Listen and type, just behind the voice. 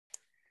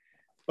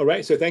All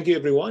right, so thank you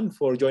everyone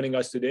for joining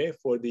us today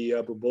for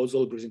the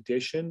proposal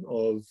presentation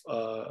of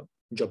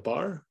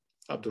Jabbar,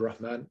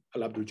 Abdurrahman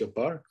Al-Abdul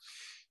Jabbar.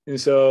 And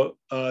so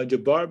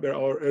Jabbar, by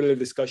our earlier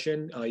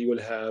discussion, you will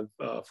have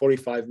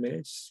 45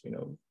 minutes,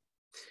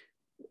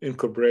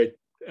 incorporate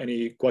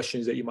any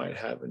questions that you might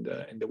have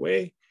in the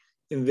way.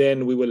 And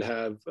then we will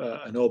have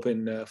an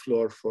open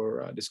floor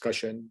for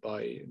discussion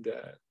by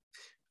the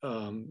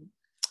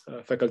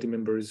faculty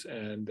members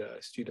and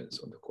students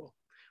on the call.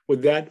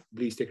 With that,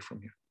 please take it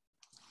from here.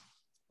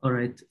 All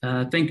right.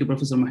 Thank you,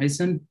 Professor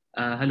Mohsen.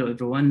 Hello,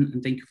 everyone,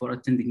 and thank you for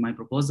attending my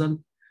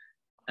proposal.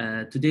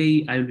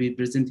 Today, I will be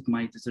presenting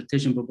my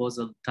dissertation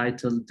proposal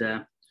titled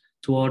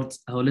Towards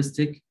a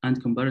Holistic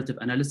and Comparative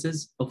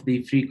Analysis of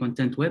the Free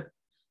Content Web,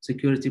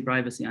 Security,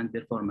 Privacy, and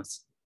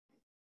Performance.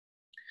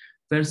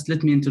 First,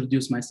 let me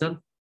introduce myself.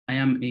 I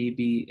am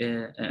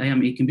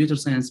a computer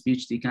science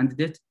PhD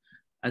candidate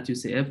at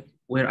UCF,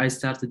 where I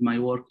started my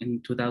work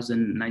in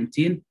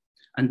 2019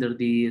 under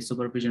the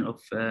supervision of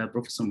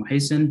Professor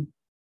Mohsen.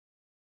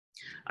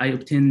 I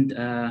obtained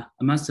a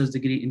master's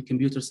degree in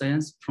computer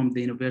science from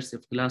the University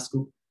of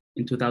Glasgow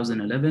in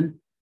 2011,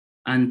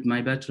 and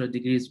my bachelor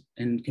degrees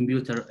in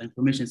computer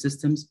information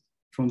systems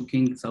from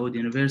King Saud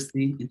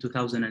University in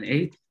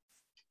 2008.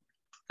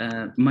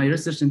 My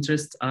research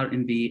interests are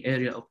in the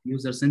area of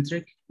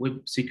user-centric,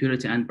 web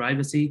security, and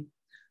privacy.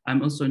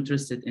 I'm also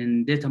interested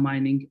in data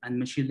mining and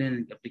machine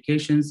learning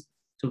applications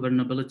to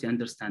vulnerability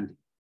understanding.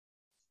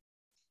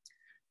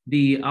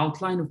 The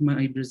outline of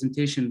my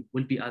presentation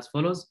will be as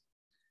follows.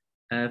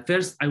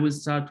 First, I will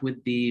start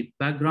with the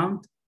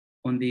background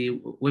on the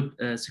web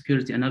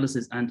security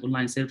analysis and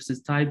online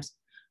services types,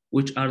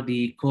 which are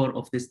the core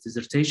of this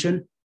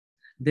dissertation.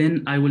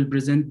 Then I will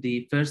present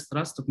the first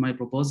thrust of my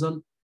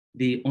proposal,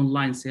 the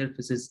online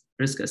services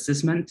risk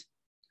assessment.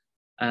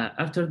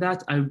 After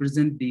that, I will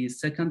present the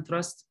second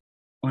thrust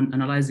on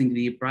analyzing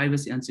the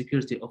privacy and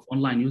security of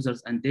online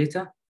users and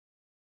data.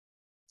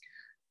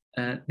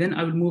 Then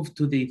I will move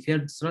to the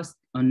third thrust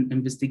on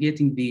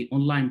investigating the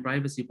online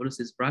privacy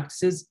policies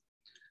practices.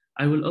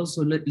 I will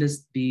also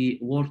list the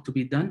work to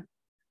be done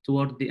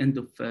toward the end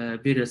of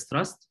various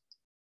thrusts.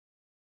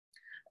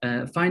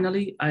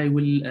 Finally, I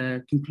will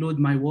conclude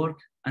my work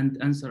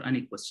and answer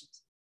any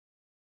questions.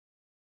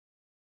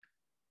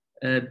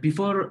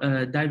 Before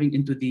diving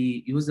into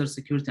the user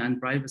security and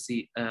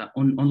privacy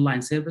on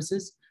online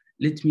services,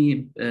 let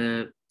me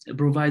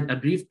provide a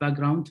brief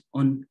background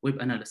on web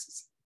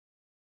analysis.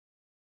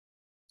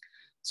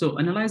 So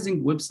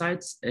analyzing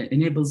websites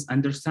enables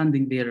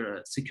understanding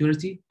their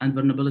security and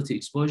vulnerability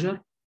exposure.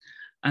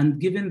 And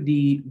given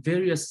the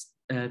various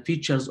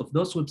features of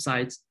those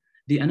websites,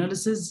 the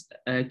analysis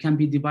can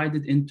be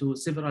divided into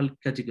several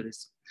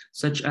categories,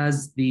 such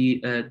as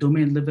the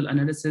domain level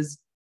analysis,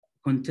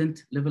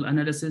 content level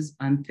analysis,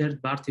 and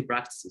third-party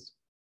practices.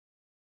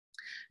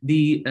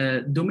 The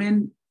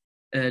domain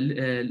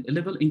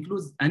level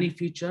includes any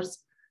features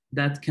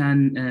that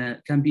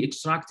can be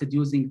extracted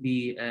using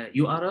the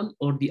URL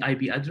or the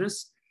IP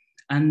address.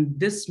 And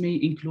this may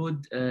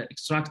include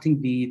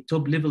extracting the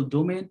top-level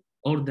domain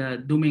or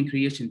the domain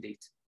creation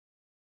date.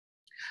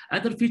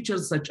 Other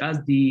features such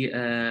as the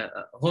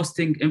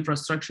hosting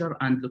infrastructure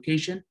and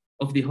location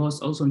of the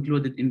host also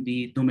included in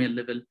the domain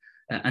level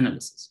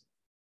analysis.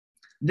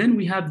 Then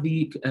we have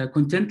the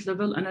content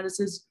level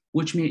analysis,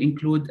 which may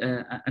include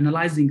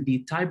analyzing the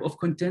type of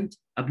content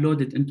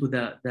uploaded into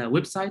the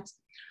website,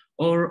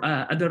 or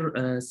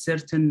other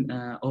certain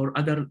or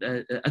other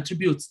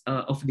attributes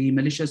of the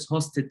malicious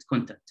hosted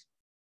content.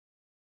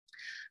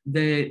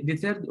 The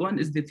third one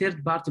is the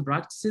third-party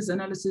practices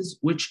analysis,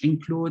 which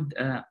include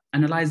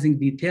analyzing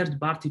the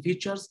third-party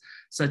features,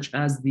 such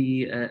as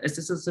the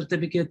SSL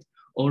certificate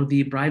or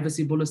the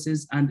privacy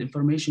policies and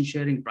information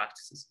sharing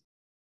practices.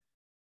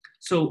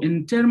 So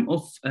in terms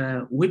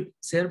of web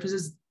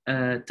services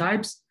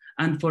types,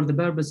 and for the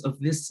purpose of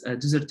this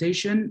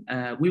dissertation,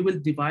 we will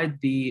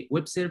divide the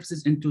web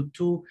services into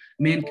two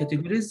main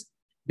categories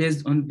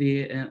based on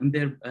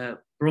their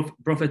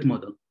profit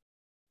model: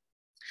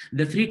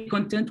 the free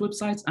content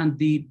websites and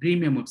the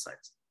premium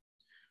websites.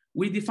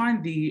 We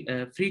define the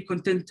free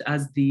content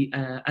as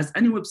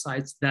any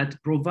websites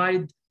that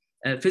provide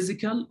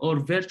physical or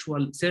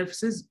virtual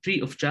services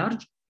free of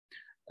charge.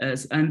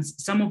 And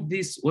some of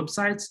these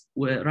websites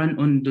were run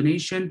on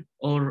donation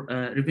or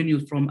revenue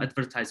from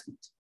advertisement.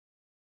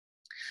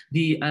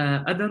 The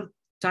other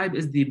type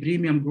is the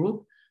premium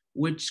group,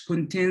 which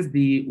contains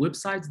the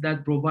websites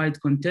that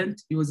provide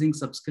content using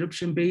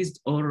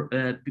subscription-based or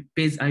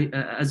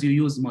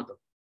pay-as-you-use model.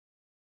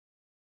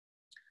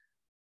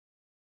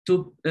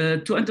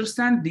 To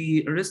understand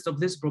the rest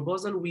of this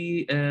proposal,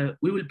 we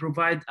will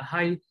provide a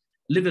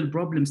high-level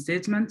problem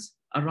statement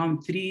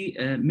around three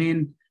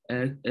main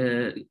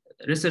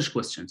research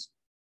questions.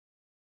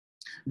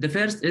 The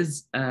first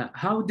is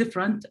how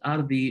different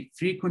are the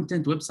free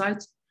content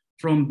websites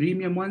from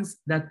premium ones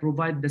that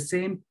provide the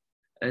same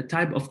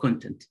type of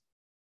content?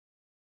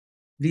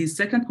 The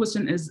second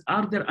question is,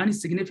 are there any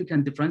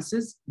significant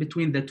differences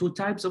between the two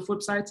types of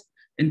websites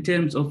in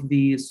terms of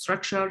the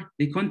structure,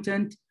 the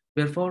content,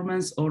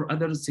 performance, or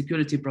other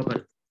security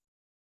property.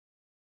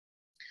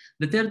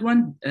 The third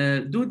one,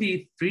 do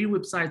the free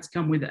websites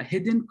come with a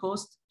hidden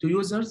cost to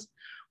users,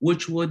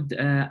 which would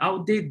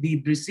outdate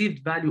the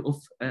perceived value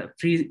of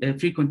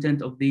free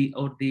content or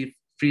the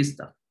free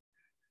stuff?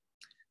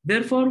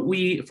 Therefore,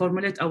 we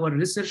formulate our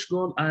research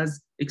goal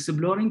as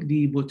exploring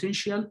the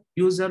potential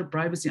user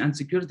privacy and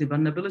security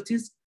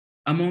vulnerabilities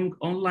among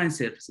online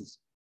services.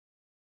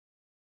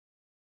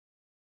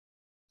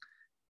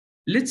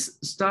 Let's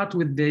start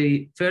with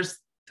the first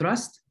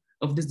thrust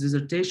of this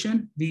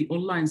dissertation, the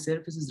online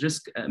services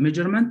risk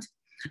measurement.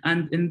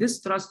 And in this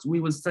thrust, we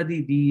will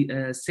study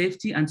the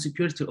safety and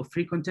security of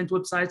free content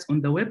websites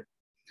on the web.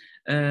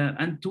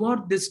 And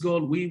toward this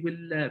goal, we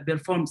will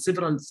perform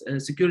several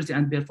security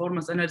and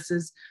performance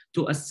analysis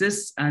to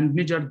assess and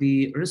measure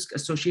the risk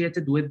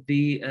associated with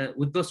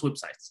those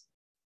websites.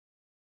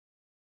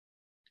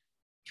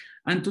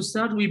 And to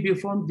start, we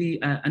perform the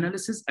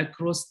analysis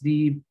across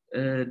the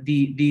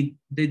dimension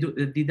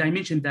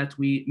that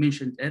we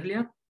mentioned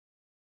earlier.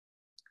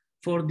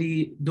 For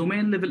the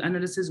domain level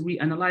analysis, we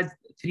analyzed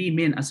three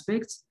main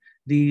aspects: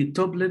 the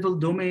top level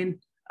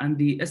domain and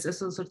the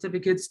SSL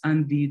certificates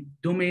and the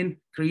domain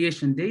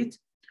creation date,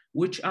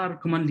 which are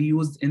commonly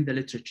used in the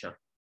literature.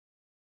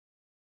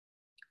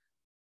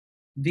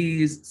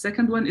 The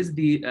second one is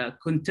the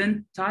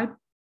content type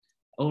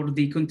or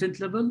the content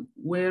level,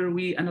 where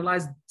we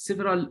analyzed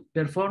several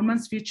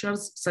performance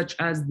features such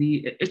as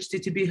the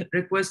HTTP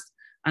request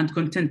and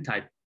content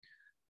type.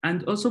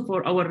 And also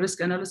for our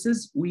risk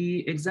analysis,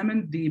 we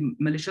examined the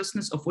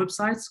maliciousness of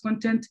websites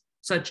content,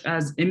 such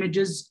as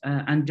images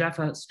and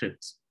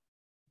JavaScript.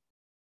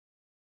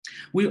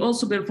 We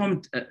also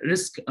performed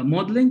risk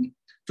modeling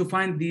to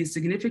find the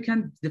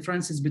significant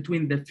differences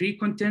between the free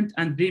content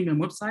and premium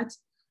websites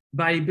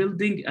by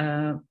building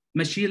a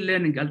machine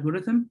learning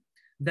algorithm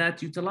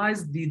that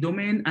utilized the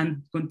domain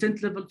and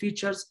content level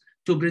features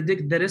to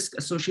predict the risk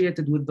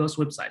associated with those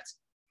websites.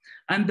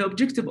 And the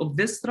objective of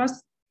this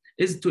thrust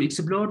is to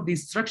explore the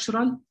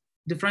structural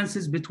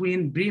differences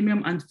between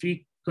premium and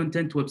free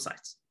content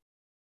websites.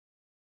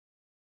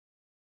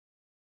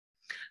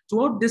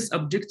 Toward this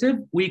objective,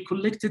 we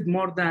collected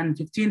more than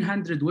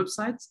 1,500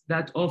 websites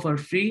that offer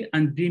free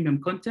and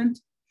premium content.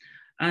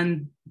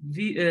 And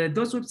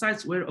those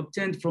websites were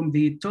obtained from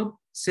the top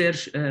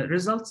search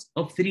results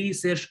of three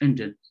search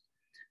engines: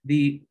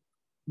 the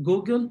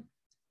Google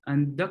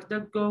and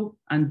DuckDuckGo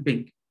and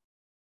Bing.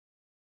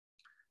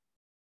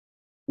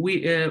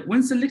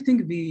 When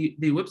selecting the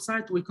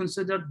website, we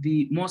considered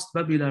the most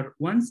popular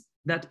ones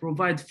that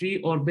provide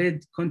free or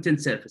paid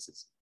content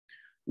services.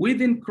 We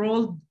then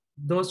crawled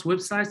those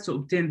websites to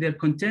obtain their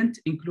content,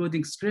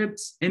 including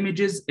scripts,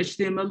 images,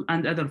 HTML,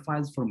 and other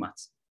files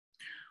formats.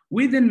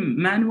 We then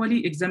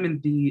manually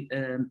examined the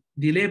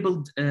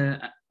labeled,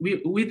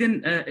 we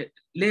then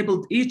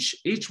labeled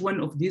each one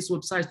of these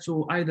websites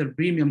to either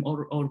premium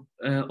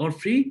or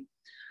free,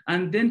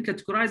 and then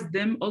categorized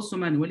them also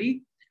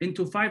manually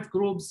into 5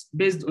 groups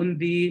based on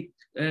the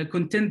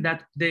content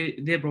that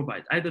they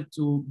provide, either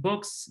to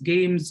books,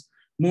 games,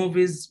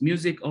 movies,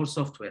 music, or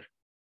software.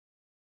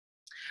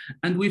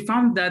 And we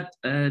found that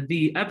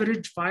the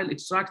average file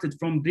extracted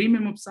from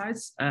premium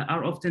websites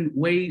are often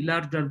way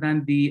larger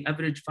than the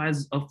average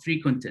files of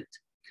free content,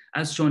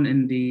 as shown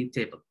in the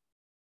table.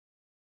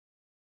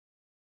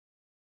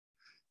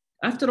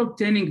 After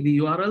obtaining the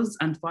URLs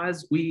and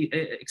files, we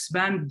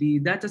expand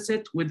the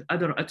dataset with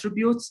other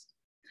attributes,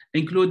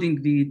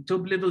 including the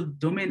top-level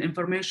domain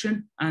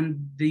information and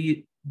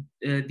the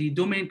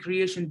domain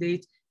creation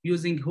date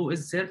using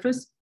Whois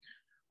service.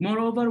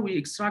 Moreover, we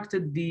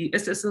extracted the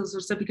SSL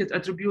certificate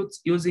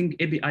attributes using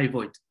API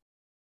void.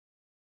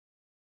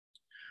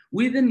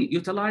 We then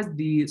utilized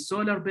the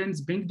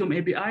SolarBin's Pingdom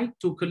API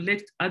to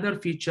collect other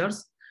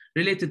features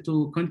related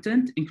to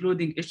content,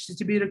 including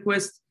HTTP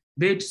request,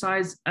 page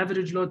size,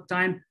 average load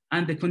time,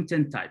 and the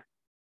content type.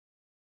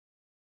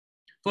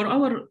 For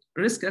our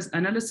risk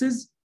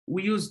analysis,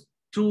 we used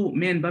 2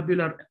 main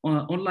popular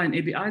online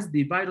APIs,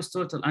 the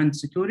VirusTotal and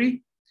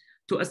Securi,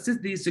 to assess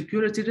the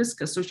security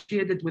risk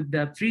associated with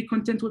the free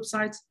content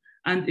websites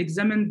and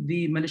examine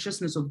the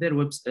maliciousness of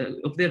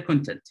their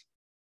content.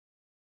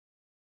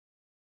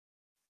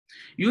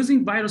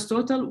 Using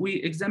VirusTotal,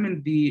 we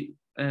examined the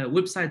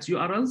website's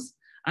URLs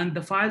and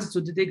the files to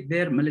detect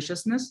their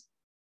maliciousness.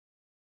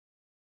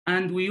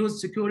 And we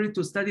used Securi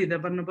to study the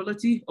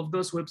vulnerability of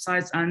those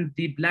websites and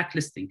the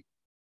blacklisting.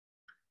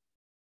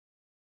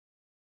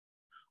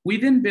 We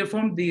then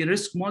performed the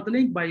risk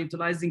modeling by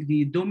utilizing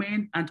the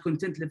domain and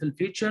content level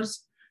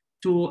features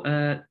to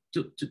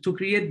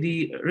create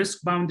the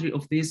risk boundary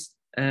of these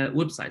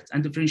websites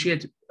and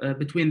differentiate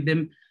between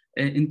them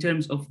in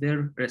terms of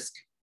their risk.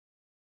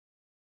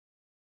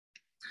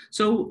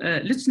 So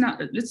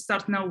let's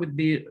start now with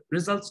the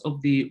results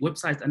of the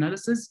website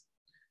analysis.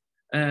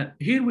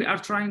 Here we are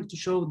trying to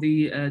show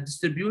the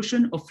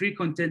distribution of free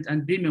content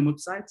and premium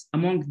websites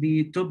among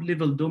the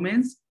top-level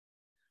domains.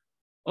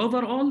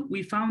 Overall,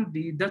 we found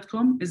the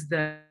 .com is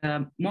the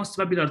most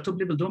popular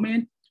top-level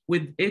domain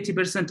with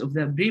 80% of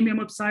the premium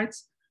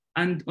websites,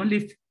 and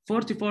only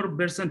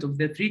 44% of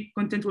the free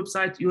content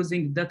website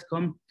using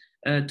 .com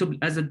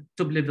as a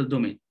top-level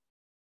domain.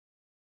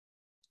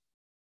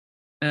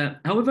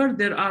 However,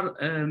 there are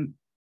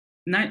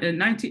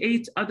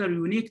 98 other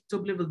unique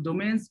top-level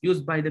domains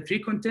used by the free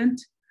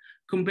content,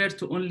 compared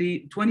to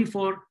only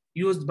 24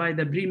 used by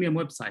the premium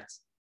websites.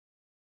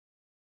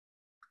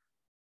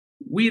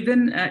 We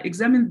then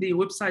examined the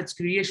website's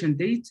creation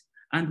date,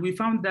 and we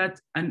found that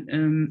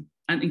an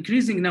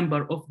increasing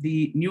number of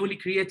the newly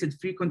created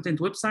free content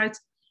websites,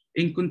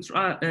 in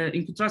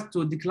contrast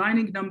to a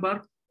declining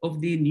number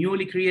of the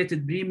newly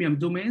created premium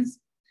domains,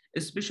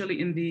 especially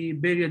in the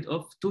period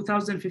of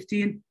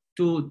 2015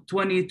 to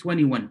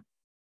 2021.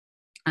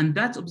 And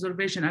that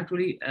observation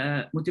actually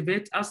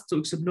motivates us to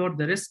explore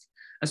the risk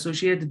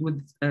associated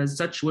with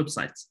such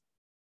websites.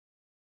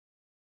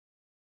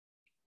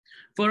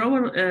 For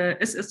our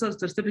SSL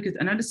certificate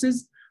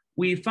analysis,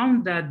 we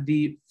found that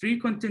the free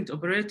content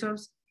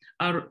operators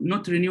are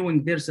not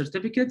renewing their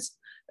certificates,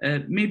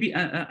 maybe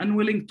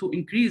unwilling to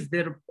increase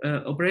their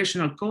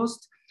operational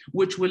cost,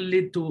 which will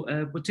lead to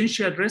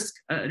potential risk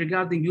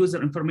regarding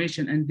user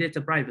information and data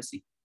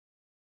privacy.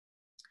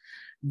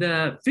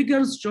 The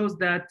figures shows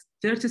that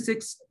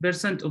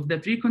 36% of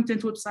the free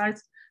content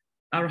websites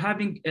are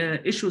having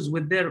issues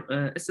with their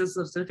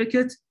SSL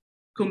certificate,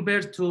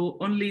 compared to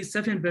only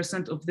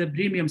 7% of the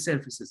premium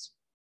services.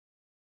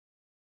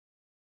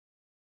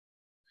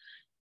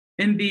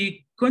 In the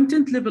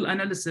content level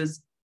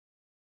analysis,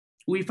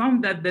 we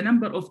found that the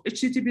number of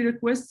HTTP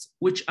requests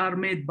which are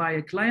made by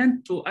a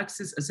client to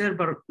access a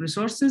server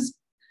resources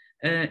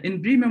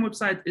in premium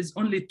website is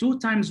only 2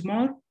 times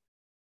more,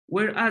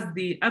 whereas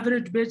the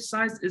average page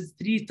size is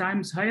 3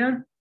 times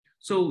higher.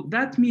 So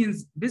that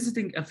means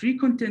visiting a free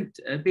content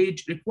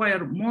page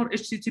require more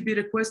HTTP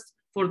requests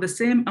for the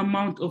same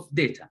amount of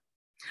data.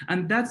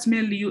 And that's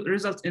mainly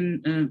results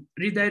in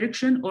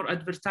redirection or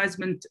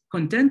advertisement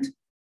content,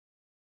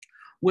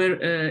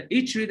 where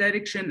each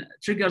redirection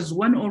triggers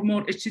 1 or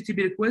more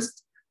HTTP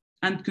requests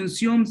and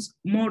consumes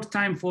more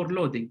time for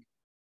loading.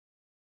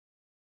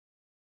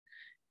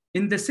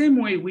 In the same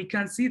way, we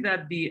can see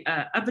that the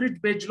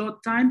average page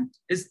load time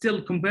is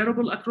still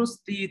comparable across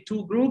the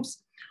 2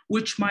 groups,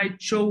 which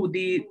might show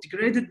the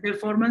degraded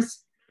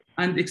performance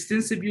and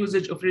extensive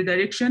usage of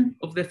redirection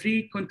of the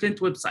free content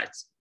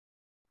websites.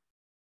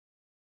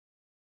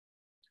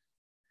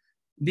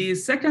 The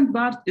second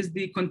part is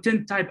the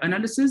content type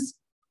analysis,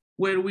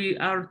 where we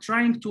are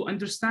trying to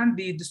understand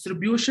the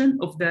distribution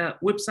of the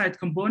website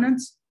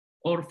components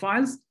or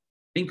files,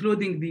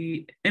 including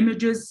the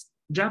images,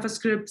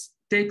 JavaScript,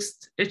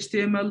 text,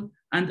 HTML,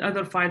 and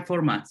other file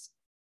formats.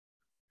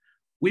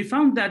 We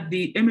found that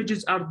the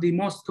images are the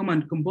most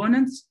common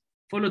components,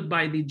 followed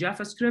by the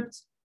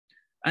JavaScript.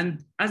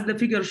 And as the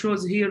figure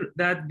shows here,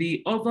 that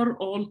the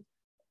overall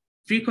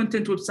free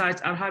content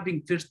websites are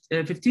having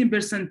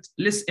 15%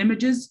 less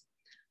images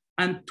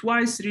and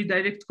twice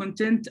redirect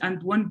content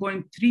and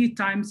 1.3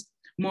 times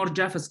more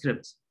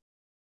JavaScript.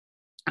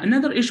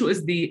 Another issue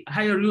is the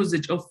higher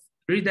usage of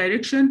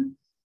redirection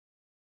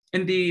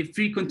in the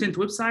free content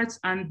websites,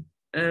 and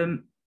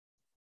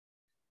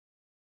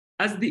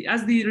as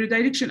the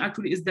redirection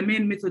actually is the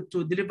main method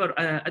to deliver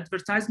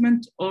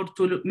advertisement or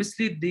to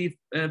mislead the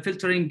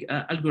filtering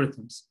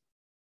algorithms.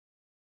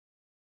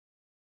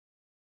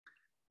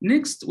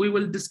 Next, we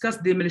will discuss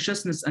the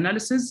maliciousness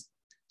analysis,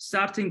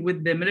 starting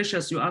with the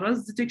malicious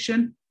URLs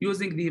detection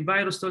using the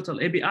VirusTotal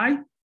API.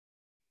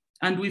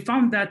 And we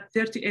found that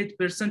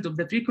 38% of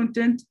the free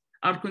content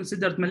are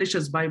considered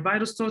malicious by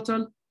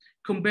VirusTotal,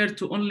 compared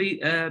to only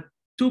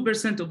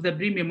 2% of the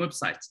premium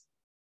websites.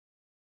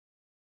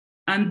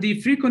 And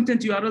the free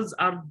content URLs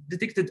are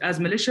detected as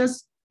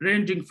malicious,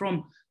 ranging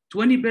from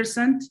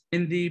 20%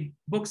 in the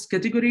books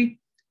category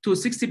to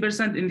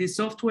 60% in the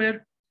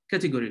software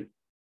category.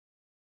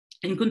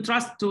 In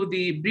contrast to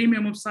the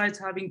premium websites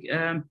having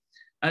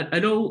a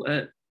low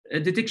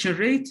detection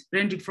rate,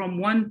 ranging from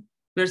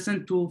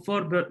 1% to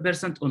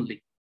 4%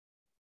 only.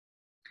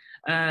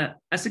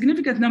 A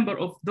significant number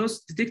of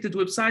those detected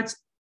websites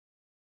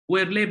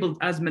were labeled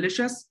as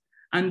malicious,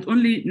 and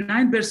only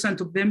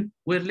 9% of them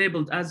were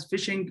labeled as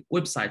phishing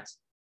websites.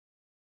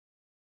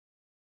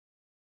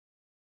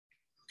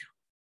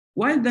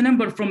 While the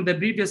number from the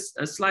previous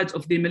slides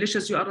of the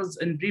malicious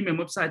URLs in premium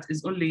websites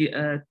is only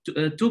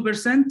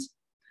 2%,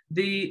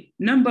 the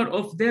number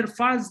of their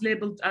files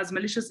labeled as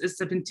malicious is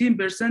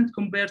 17%,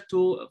 compared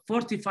to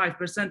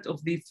 45%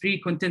 of the free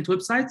content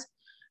websites,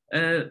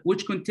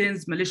 which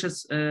contains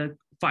malicious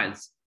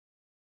files.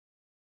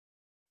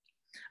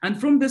 And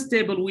from this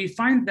table, we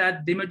find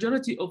that the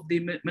majority of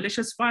the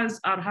malicious files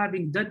are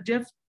having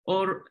 .gif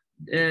or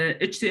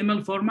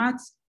HTML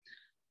formats.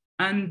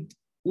 And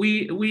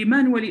we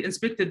manually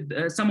inspected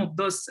some of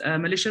those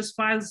malicious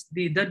files,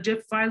 the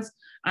 .gif files,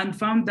 and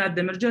found that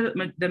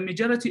the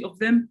majority of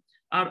them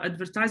are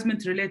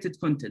advertisement-related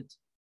content.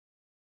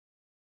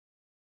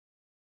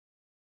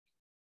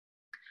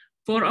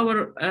 For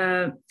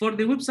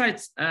the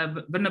website's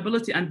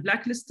vulnerability and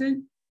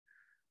blacklisting,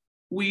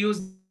 we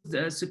used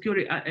the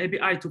security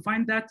API to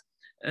find that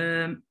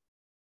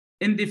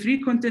in the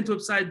free content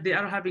website, they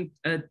are having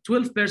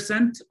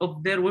 12%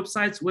 of their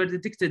websites were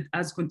detected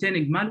as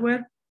containing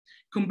malware,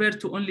 compared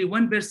to only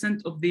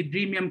 1% of the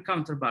premium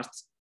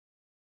counterparts.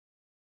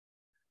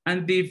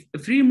 And the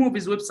free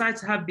movies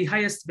websites have the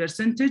highest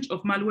percentage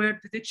of malware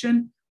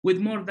detection with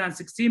more than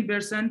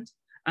 16%,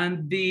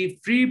 and the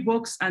free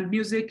books and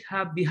music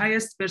have the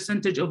highest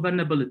percentage of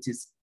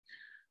vulnerabilities.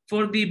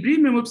 For the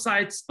premium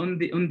websites on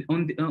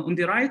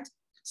the right,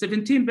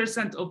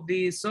 17% of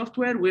the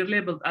software were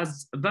labeled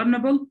as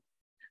vulnerable,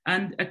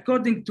 and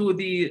according to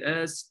the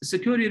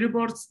security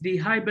reports, the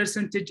high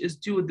percentage is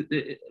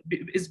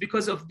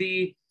because of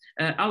the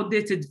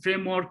outdated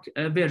framework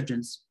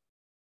versions.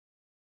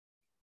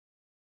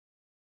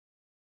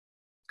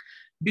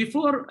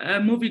 Before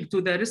moving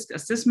to the risk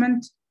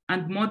assessment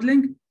and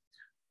modeling,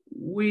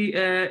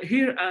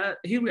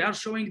 here we are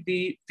showing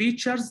the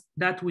features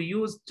that we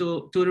use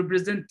to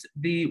represent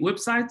the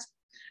website,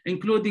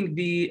 including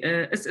the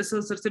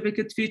SSL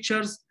certificate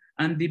features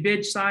and the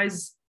page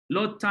size,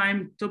 load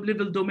time,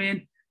 top-level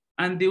domain,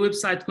 and the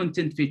website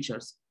content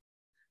features.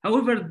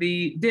 However,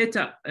 the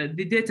data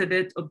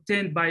that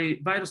obtained by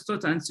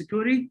VirusTotal and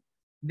Security,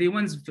 the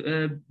ones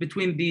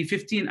between the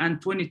 15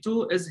 and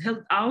 22, is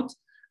held out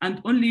and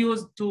only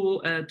used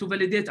to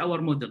validate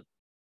our model.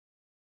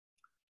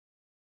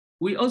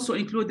 We also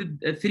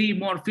included 3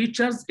 more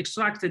features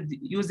extracted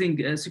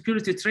using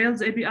Security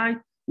Trails API,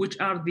 which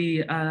are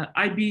the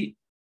IP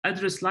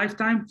address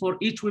lifetime for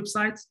each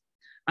website,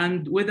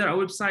 and whether a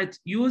website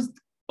used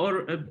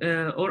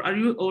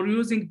or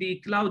using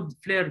the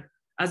Cloudflare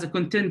as a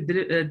content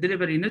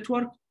delivery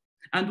network,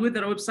 and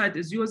whether a website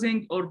is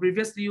using or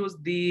previously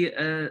used the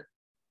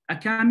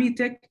Akami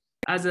Tech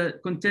as a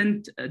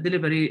content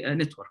delivery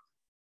network.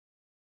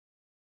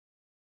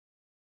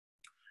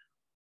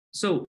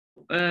 So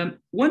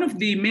one of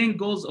the main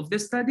goals of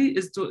this study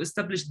is to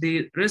establish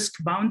the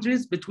risk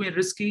boundaries between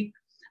risky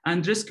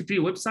and risk-free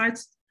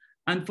websites.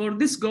 And for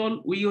this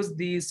goal, we use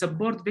the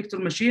support vector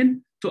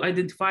machine to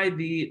identify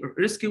the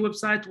risky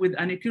website with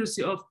an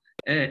accuracy of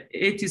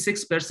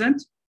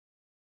 86%.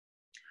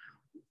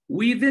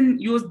 We then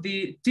use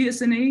the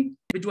TSNA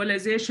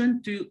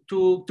visualization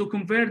to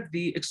convert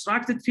the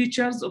extracted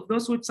features of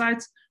those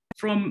websites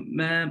from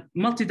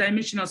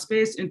multi-dimensional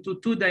space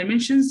into 2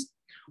 dimensions,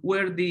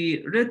 where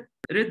the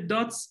red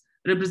dots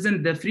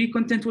represent the free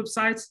content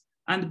websites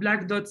and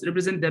black dots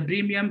represent the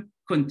premium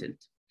content.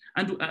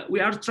 And we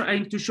are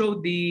trying to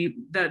show the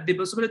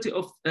possibility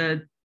of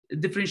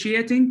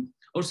differentiating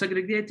or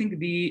segregating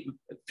the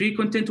free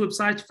content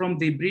websites from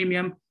the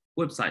premium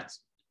websites.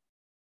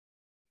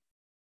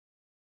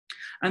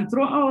 And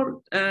through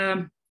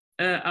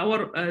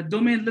our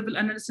domain level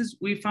analysis,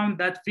 we found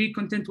that free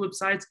content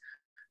websites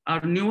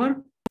are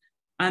newer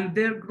and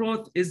their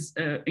growth is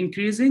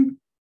increasing.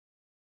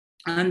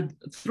 And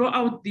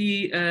throughout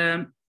the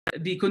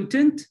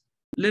content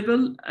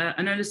level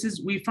analysis,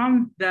 we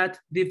found that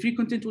the free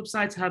content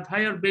websites have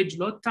higher page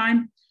load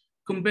time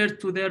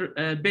compared to their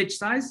page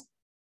size.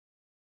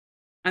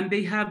 And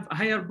they have a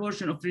higher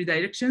portion of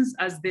redirections,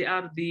 as they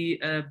are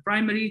the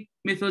primary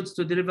methods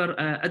to deliver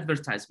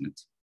advertisement.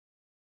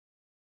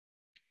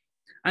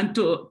 And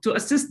to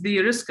assess the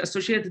risk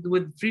associated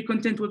with free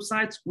content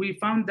websites, we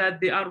found that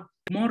they are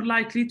more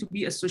likely to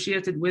be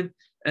associated with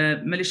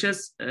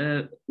malicious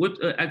web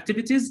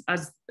activities,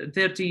 as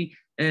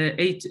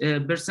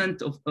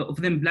 38% of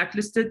them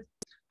blacklisted,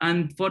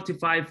 and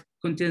 45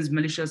 contains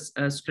malicious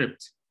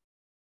script.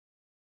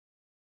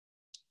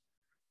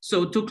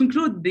 So to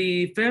conclude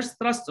the first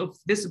thrust of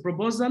this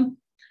proposal,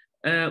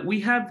 we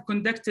have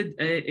conducted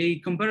a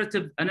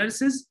comparative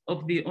analysis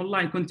of the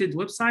online content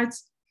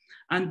websites,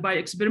 and by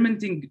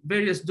experimenting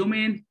various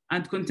domain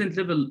and content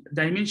level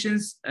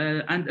dimensions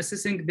and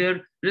assessing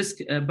their risk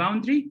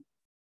boundary,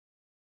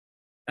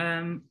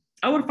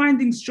 our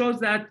findings shows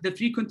that the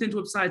free content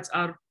websites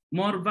are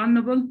more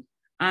vulnerable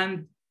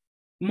and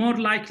more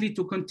likely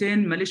to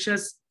contain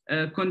malicious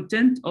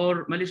content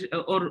or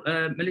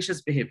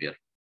malicious behavior.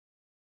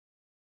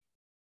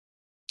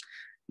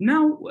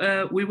 Now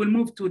we will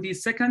move to the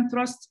second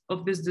thrust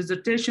of this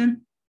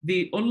dissertation,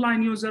 the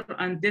online user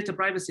and data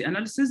privacy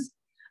analysis.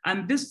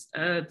 And this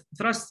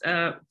thrust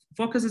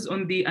focuses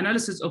on the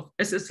analysis of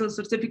SSL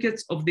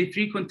certificates of the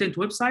free content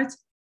websites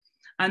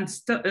and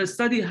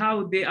study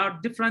how they are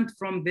different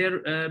from their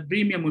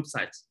premium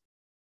websites.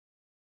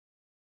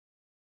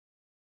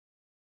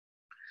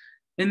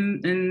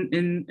 In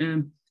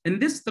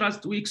this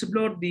thrust, we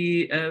explore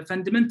the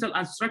fundamental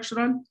and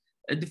structural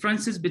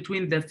differences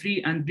between the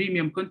free and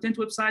premium content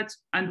websites,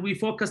 and we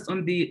focused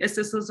on the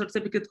SSL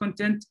certificate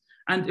content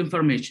and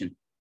information,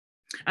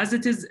 as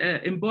it is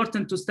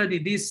important to study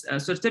these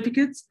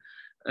certificates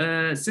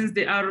since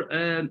they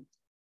are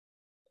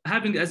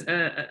having as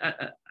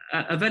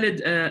a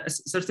valid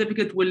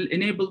certificate will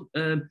enable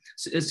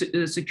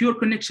secure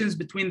connections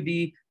between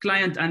the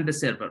client and the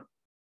server.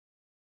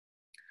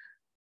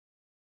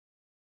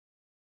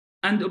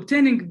 And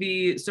obtaining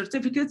the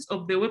certificates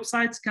of the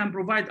websites can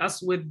provide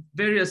us with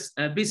various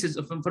pieces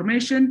of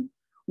information,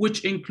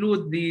 which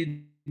include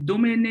the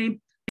domain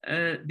name,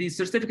 the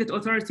certificate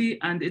authority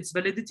and its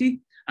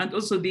validity, and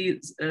also the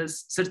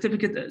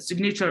certificate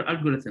signature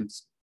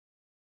algorithms.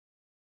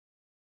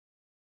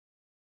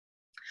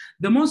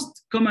 The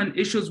most common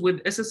issues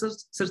with SSL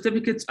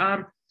certificates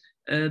are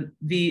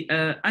the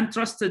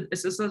untrusted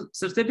SSL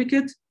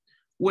certificate,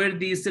 where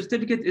the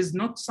certificate is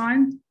not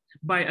signed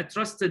by a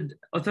trusted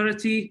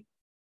authority.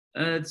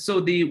 So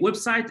the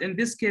website in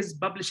this case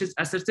publishes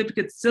a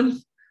certificate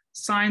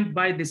self-signed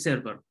by the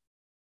server.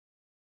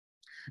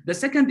 The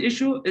second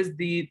issue is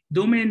the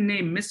domain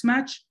name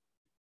mismatch.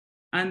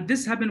 And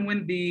this happens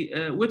when the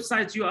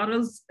website's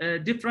URLs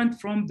different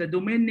from the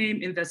domain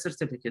name in the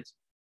certificate.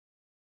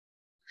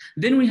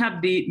 Then we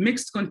have the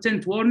mixed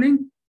content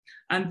warning.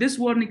 And this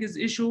warning is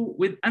issued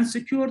with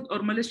unsecured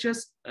or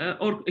malicious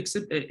or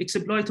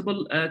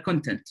exploitable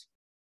content.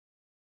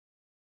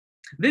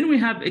 Then we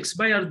have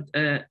expired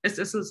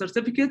SSL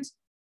certificates,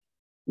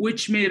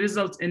 which may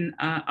result in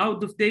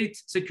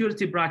out-of-date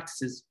security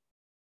practices.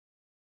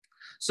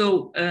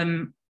 So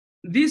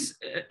these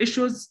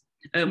issues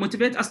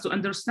motivate us to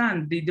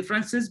understand the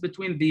differences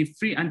between the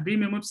free and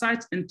premium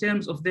websites in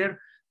terms of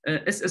their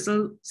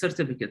SSL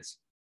certificates.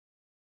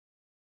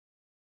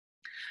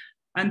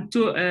 And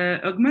to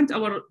augment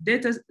our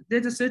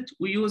data set,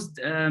 we used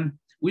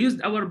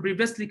our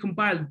previously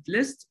compiled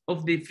list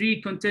of the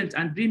free content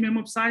and premium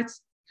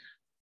websites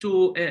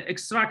to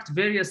extract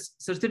various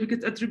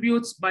certificate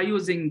attributes by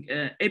using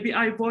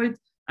API void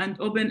and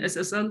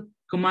OpenSSL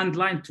command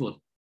line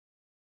tool.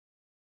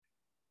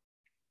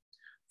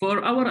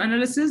 For our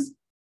analysis,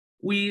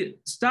 we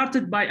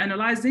started by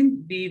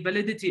analyzing the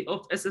validity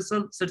of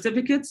SSL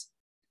certificates,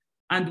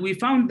 and we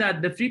found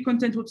that the free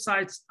content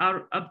websites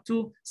are up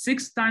to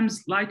 6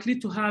 times likely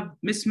to have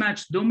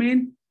mismatched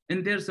domain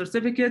in their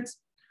certificates.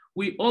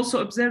 We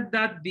also observed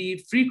that the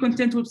free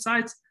content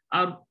websites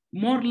are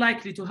more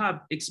likely to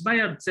have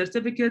expired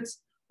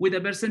certificates with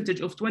a percentage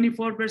of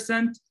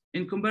 24%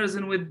 in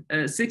comparison with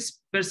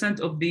 6%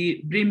 of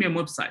the premium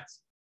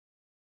websites.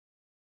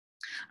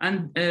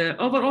 And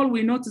overall,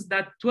 we noticed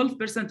that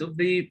 12% of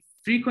the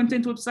free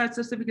content website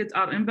certificates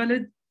are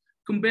invalid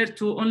compared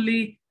to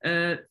only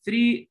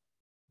 3%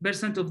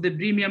 of the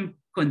premium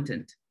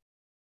content.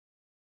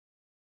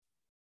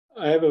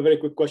 I have a very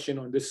quick question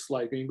on this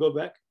slide. Can you go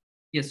back?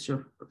 Yes,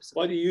 sure.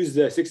 Why do you use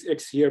the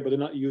 6x here, but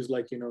not use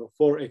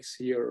 4x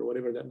here or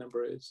whatever that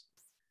number is,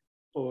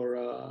 or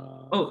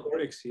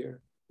 4x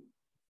here?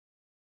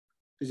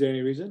 Is there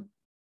any reason?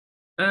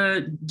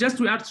 Just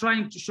we are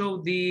trying to show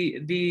the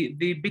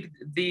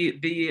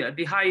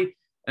high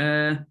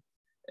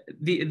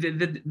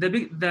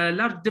the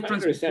large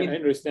difference. I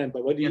understand,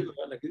 but what do you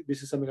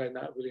this is something I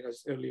not really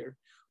asked earlier.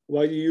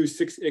 Why do you use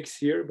 6x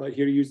here, but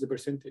here you use the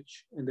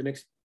percentage? In the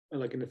next, in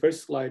the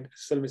first slide,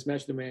 cell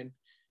mismatch domain,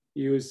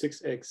 you use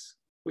 6x,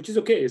 which is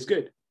okay, it's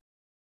good.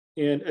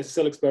 And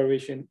SSL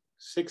expiration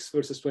 6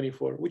 versus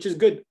 24, which is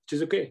good, which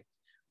is okay.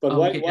 But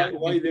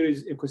why there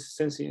is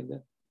inconsistency in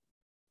that?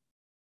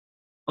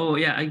 Oh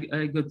yeah,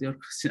 I got your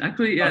question.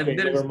 Actually, yeah. Okay,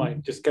 never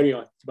mind. Just carry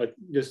on. But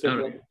just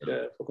for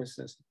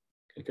consistency.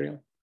 Okay, carry on.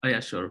 Oh yeah,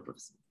 sure,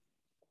 Professor.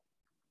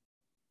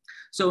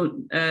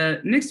 So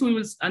next we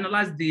will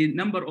analyze the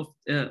number of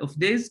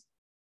days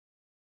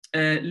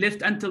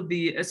left until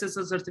the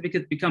SSL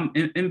certificate become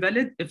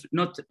invalid if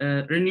not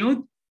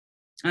renewed.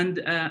 And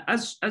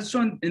as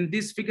shown in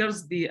these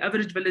figures, the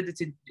average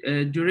validity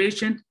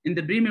duration in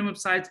the premium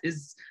website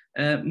is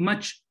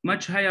much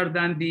higher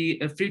than the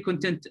free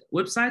content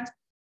website,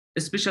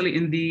 especially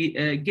in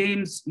the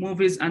games,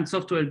 movies, and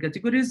software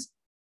categories,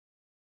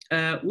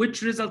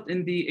 which result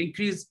in the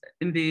increase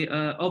in the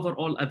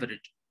overall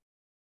average.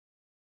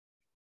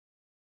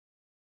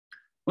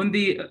 On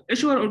the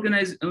issuer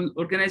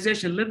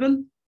organization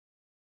level,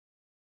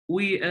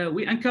 we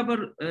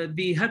uncover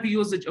the heavy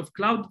usage of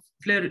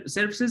Cloudflare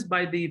services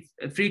by the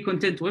free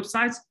content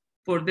websites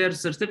for their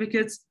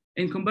certificates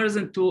in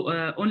comparison to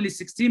only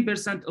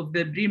 16% of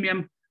the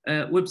premium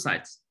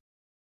websites.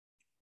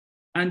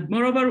 And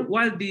moreover,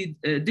 while the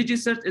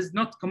DigiCert is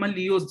not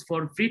commonly used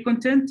for free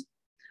content,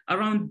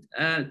 around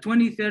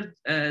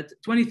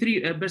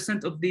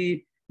 23% of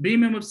the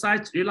premium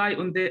websites rely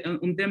on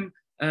them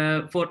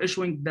for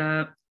issuing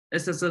the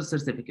SSL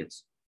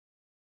certificates.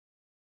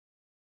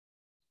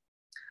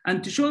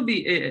 And to show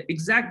the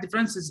exact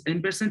differences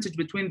in percentage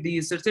between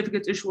the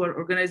certificate issuer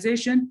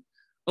organization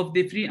of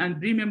the free and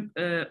premium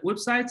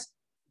websites,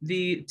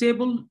 the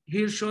table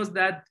here shows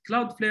that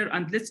Cloudflare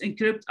and Let's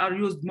Encrypt are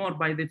used more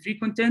by the free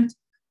content,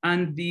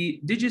 and the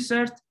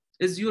DigiCert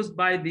is used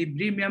by the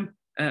premium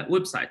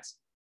websites.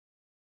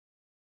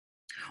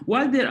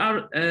 While there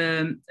are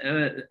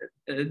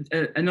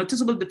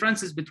noticeable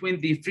differences between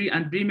the free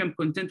and premium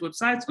content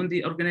websites on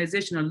the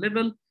organizational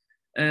level,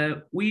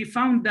 we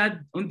found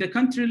that on the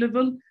country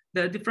level,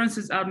 the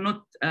differences are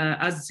not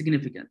as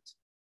significant,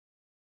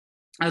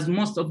 as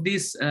most of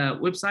these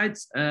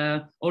websites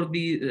or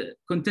the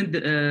content,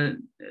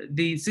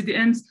 the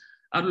CDNs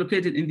are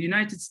located in the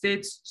United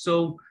States.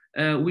 So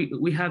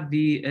we have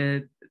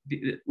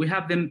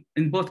them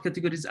in both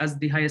categories as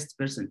the highest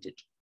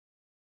percentage.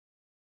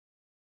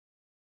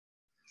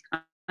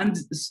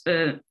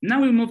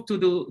 now we move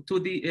to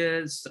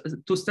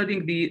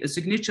studying the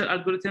signature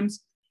algorithms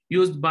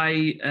used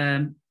by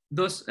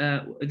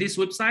these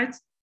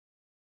websites.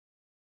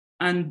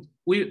 And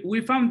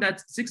we found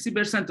that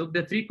 60% of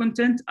the free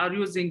content are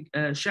using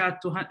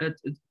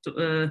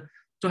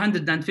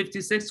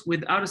SHA-256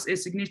 with RSA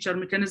signature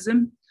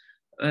mechanism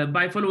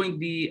by following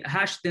the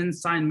 #then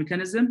sign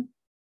mechanism.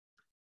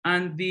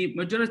 And the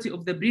majority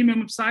of the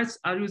premium websites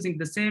are using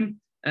the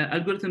same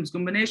algorithms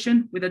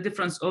combination with a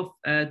difference of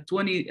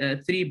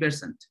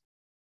 23%.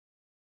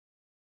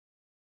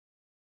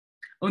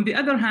 On the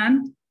other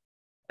hand,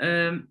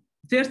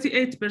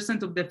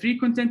 38% of the free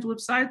content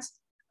websites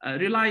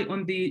rely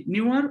on the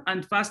newer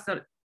and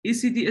faster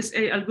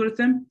ECDSA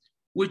algorithm,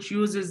 which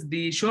uses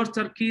the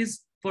shorter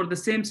keys for the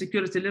same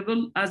security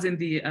level as in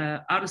the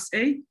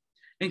RSA,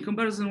 in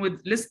comparison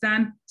with less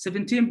than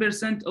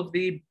 17% of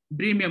the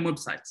premium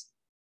websites.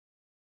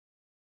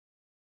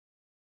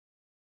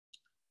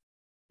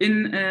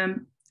 In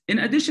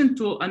addition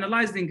to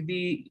analyzing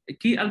the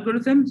key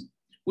algorithms,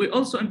 we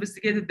also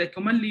investigated the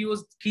commonly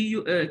used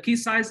key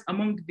size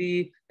among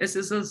the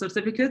SSL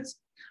certificates.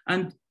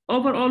 And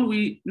overall,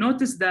 we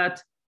noticed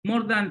that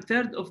more than a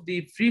third of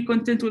the free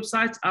content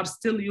websites are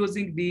still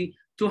using the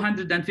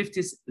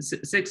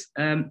 256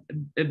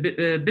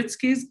 bits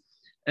keys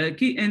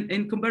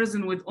in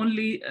comparison with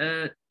only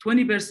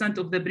 20%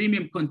 of the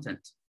premium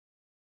content.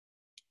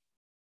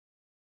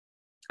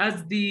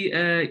 As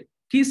the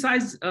key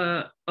size,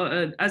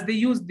 as they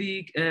use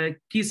the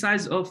key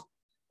size of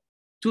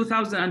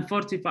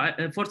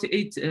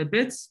 2048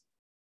 bits,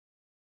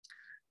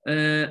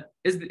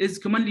 is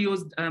commonly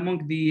used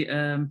among the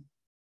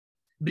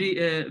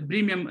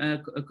premium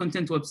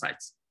content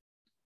websites.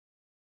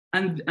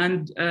 And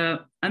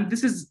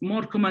this is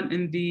more common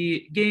in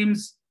the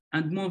games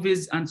and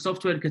movies and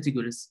software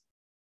categories.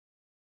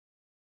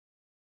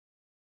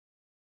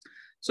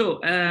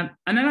 So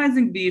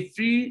analyzing the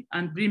free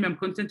and premium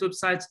content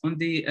websites on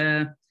the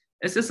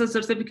SSL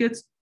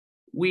certificates,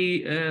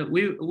 we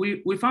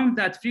found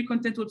that free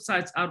content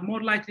websites are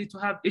more likely to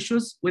have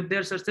issues with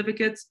their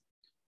certificates,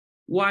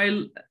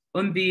 while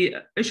on the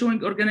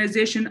issuing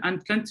organization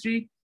and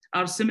country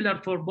are similar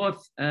for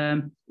both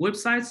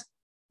websites.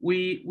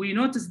 We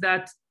noticed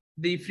that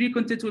the free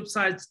content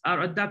websites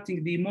are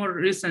adapting the more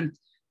recent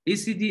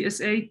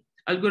ECDSA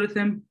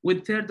algorithm, with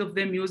a third of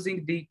them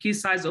using the key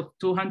size of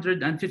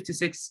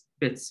 256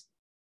 bits.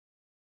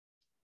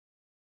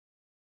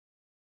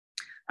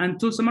 And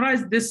to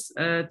summarize this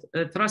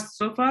thrust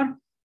so far,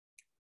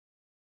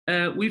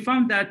 we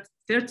found that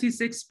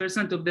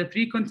 36% of the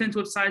free content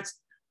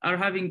websites are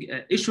having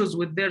issues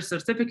with their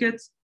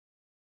certificates,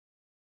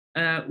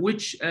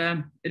 which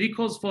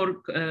recalls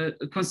for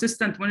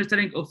consistent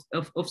monitoring of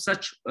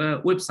such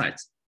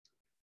websites.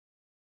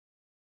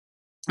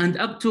 And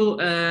up to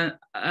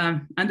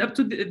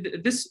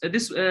this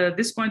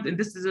point in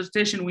this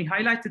dissertation, we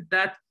highlighted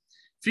that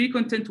free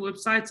content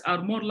websites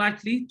are more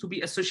likely to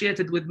be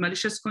associated with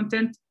malicious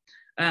content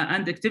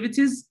and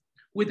activities,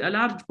 with a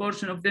large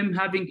portion of them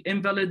having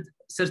invalid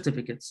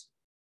certificates.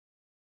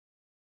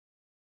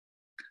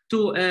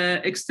 To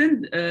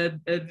extend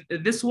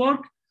this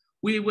work,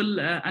 we will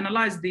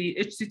analyze the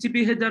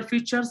HTTP header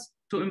features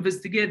to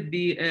investigate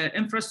the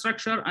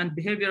infrastructure and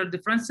behavioral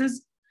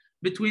differences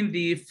between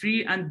the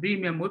free and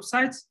premium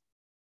websites,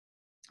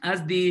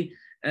 as the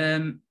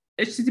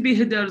HTTP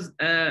headers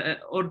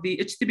or the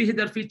HTTP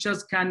header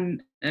features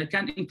can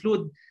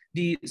include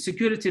the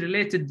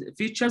security-related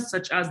features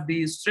such as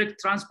the strict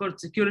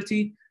transport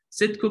security,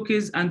 set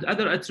cookies, and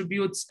other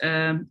attributes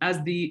as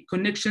the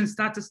connection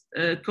status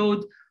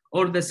code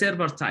or the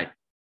server type.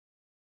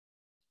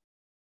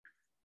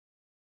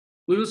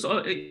 We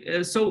also,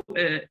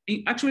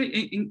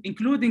 actually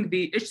including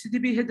the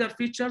HTTP header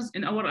features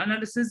in our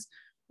analysis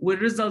will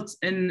result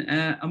in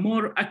a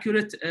more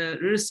accurate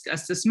risk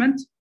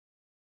assessment,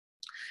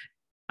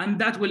 and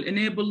that will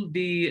enable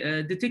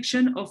the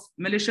detection of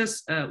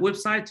malicious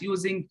website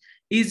using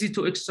easy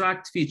to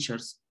extract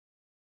features.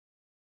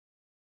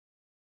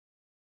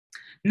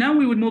 Now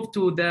we will move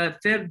to the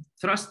third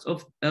thrust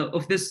of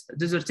this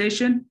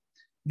dissertation,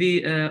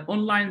 the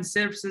online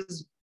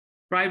services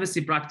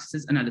privacy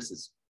practices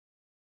analysis.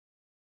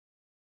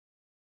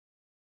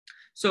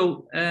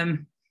 So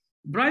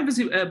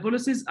privacy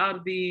policies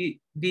are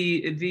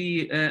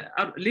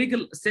are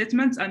legal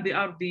statements, and they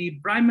are the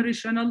primary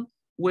channel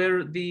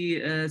where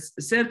the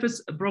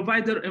service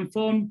provider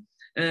inform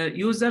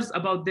users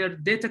about their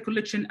data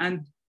collection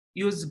and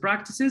use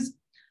practices.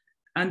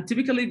 And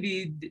typically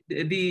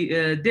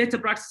the data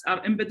practices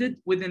are embedded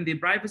within the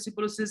privacy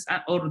policies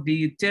or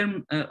the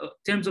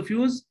terms of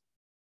use,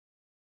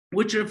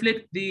 which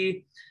reflect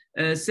the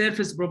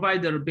service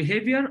provider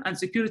behavior and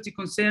security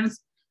concerns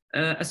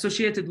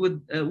associated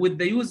with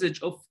the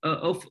usage of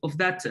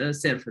that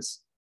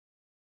service.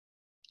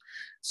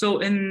 So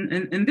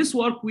in this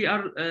work, we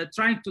are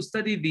trying to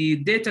study the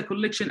data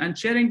collection and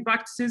sharing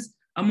practices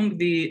among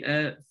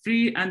the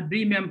free and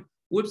premium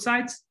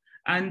websites,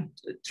 and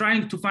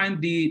trying to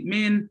find the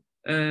main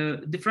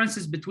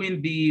differences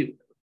between the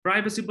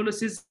privacy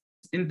policies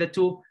in the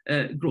two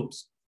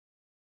groups.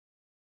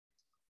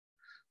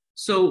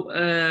 So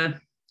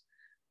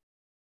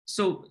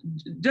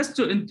just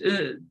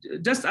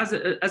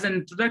as an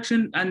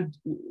introduction and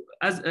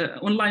as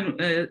online,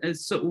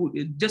 so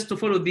just to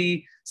follow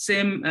the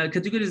same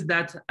categories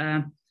that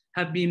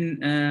have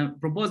been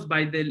proposed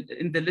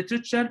in the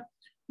literature,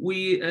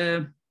 we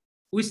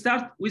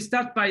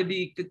start by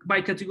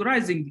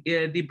categorizing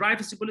the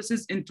privacy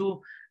policies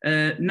into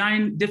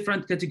 9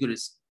 different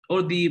categories,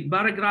 or the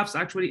paragraphs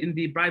actually in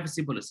the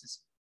privacy policies.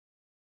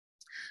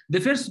 The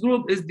first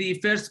group is the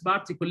first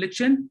party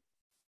collection,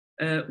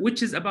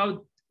 which is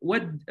about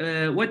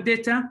what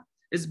data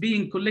is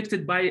being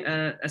collected by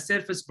a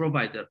service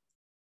provider.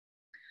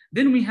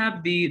 Then we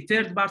have the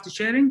third party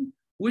sharing,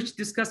 which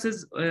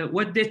discusses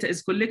what data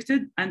is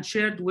collected and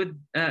shared with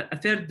a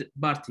third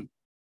party.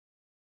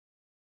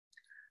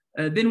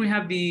 Then we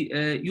have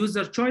the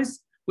user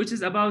choice, which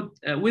is about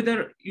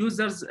whether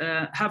users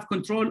have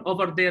control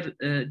over their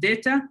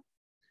data.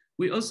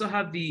 We also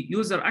have the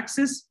user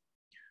access,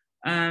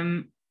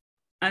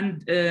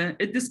 and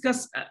it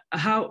discusses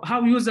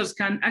how users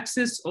can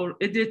access or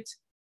edit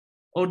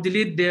or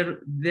delete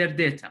their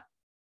data,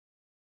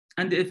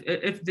 and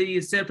if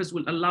the service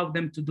will allow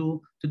them to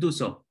do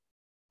so.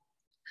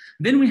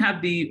 Then we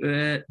have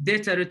the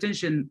data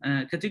retention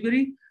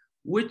category,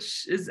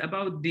 which is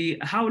about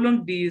how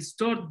long the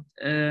stored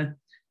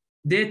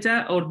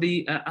data, or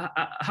the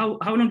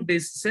how long the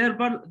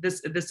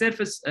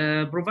service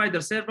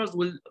provider servers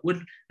will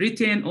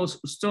retain or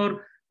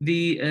store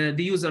the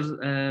users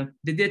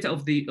the data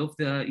of the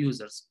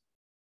users.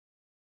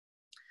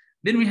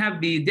 Then we have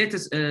the data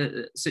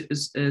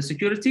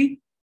security,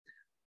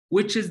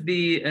 which is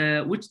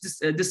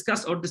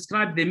discuss or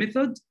describe the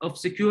method of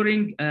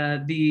securing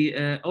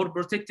or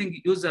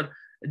protecting user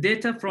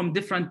data from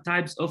different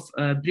types of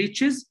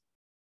breaches.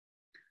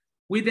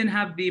 We then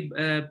have the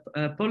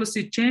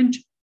policy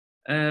change,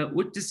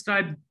 which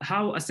describe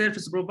how a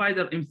service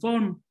provider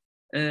inform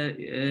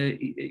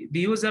the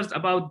users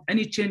about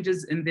any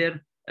changes in their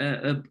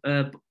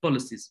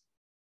policies.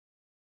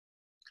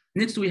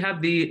 Next, we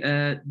have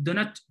the do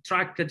not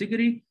track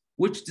category,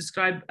 which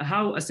describe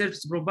how a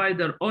service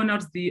provider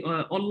honors the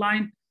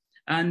online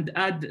and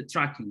ad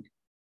tracking.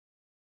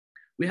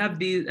 We have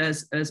the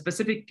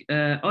specific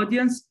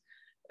audience,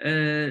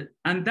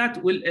 and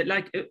that will,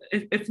 like,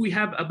 if we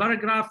have a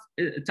paragraph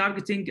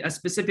targeting a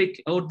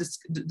specific or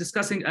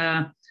discussing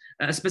a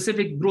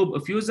specific group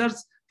of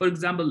users, for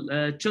example,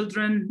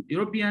 children,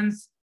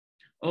 Europeans,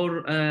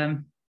 or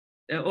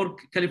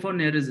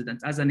California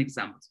residents, as an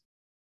example.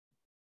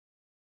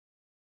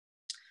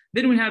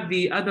 Then we have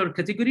the other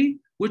category,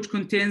 which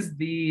contains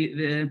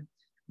the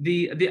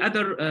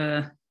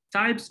other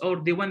types, or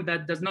the one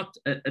that does not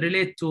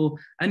relate to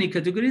any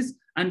categories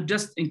and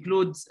just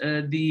includes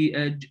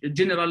the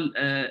general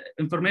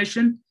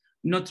information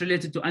not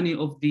related to any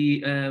of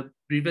the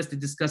previously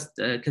discussed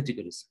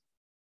categories.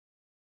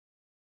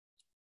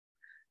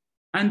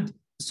 And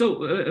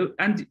so,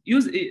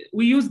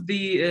 we use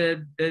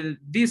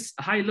these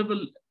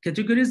high-level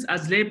categories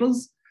as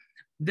labels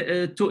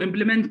to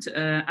implement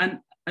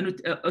an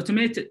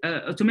automated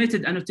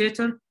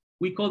annotator.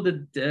 We call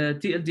it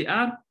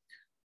TLDR.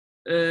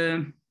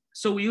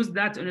 So we use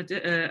that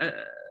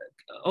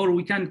or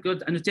we can call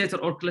it annotator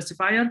or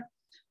classifier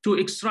to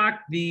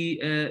extract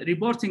the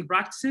reporting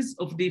practices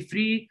of the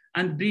free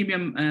and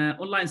premium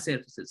online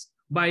services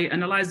by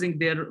analyzing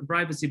their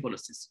privacy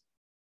policies.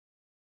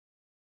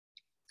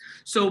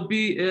 So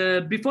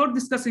before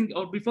discussing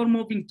or before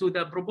moving to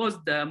the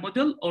proposed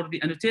model or the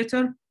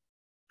annotator,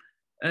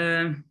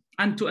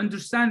 and to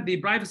understand the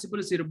privacy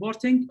policy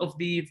reporting of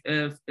the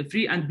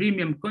free and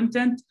premium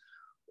content,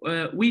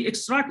 we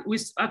started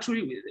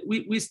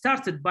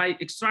by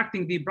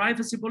extracting the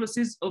privacy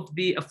policies of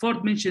the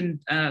aforementioned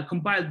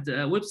compiled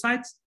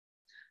websites,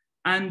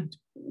 and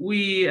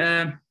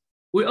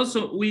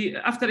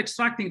after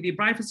extracting the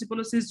privacy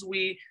policies,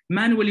 we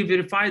manually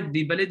verified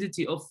the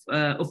validity of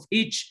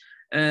each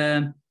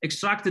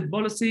extracted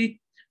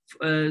policy,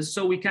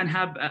 so we can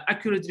have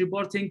accurate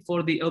reporting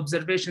for the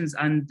observations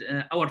and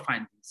our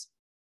findings.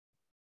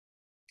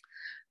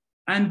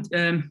 And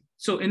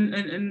so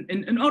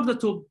in order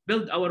to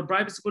build our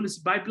privacy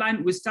policy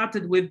pipeline, we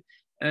started with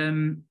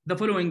the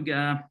following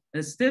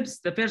steps.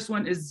 The first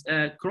one is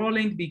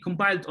crawling the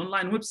compiled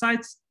online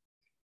websites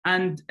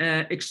and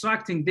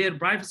extracting their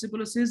privacy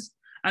policies.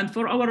 And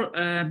for our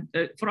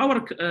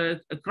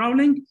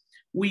crawling,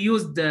 we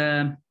used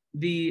the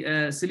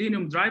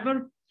Selenium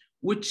driver,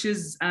 which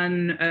is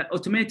an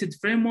automated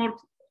framework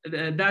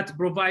that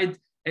provide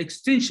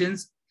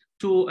extensions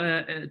to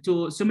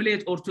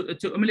simulate or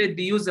to emulate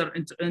the user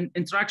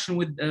interaction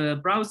with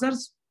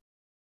browsers.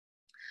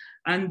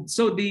 And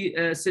so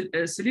the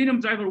Selenium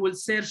driver will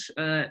search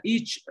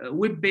each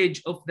web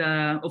page of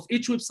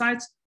each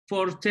website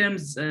for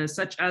terms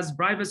such as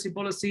privacy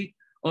policy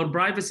or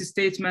privacy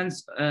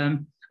statements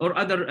or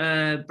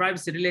other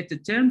privacy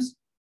related terms.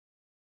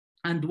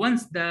 And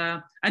once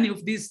any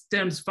of these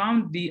terms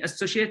found, the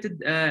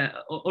associated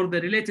or the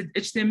related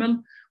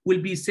HTML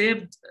will be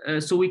saved,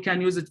 so we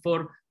can use it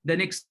for the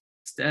next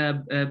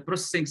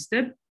processing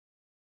step.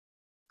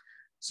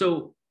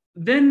 So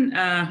then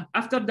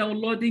after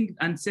downloading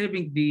and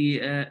saving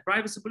the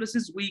privacy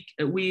policies, we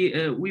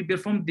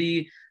perform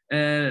the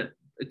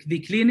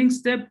cleaning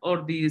step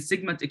or the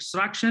segment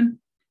extraction,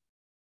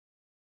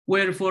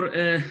 where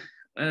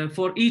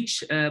for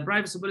each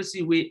privacy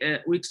policy we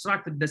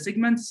extracted the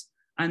segments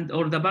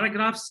or the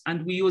paragraphs,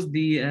 and we use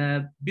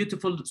the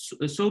beautiful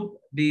soup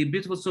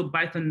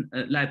Python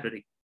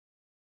library.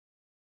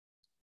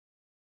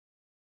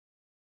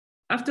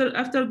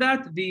 After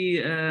that,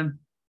 the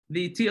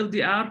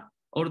TLDR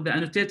or the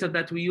annotator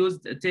that we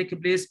used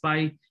take place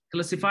by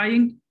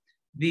classifying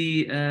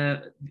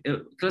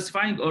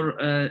or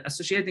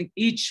associating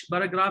each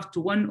paragraph to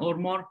one or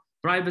more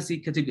privacy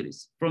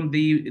categories from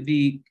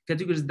the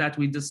categories that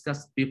we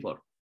discussed before.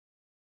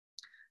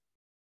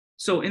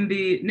 So in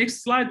the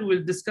next slide,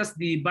 we'll discuss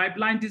the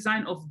pipeline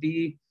design of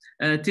the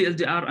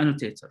TLDR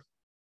annotator.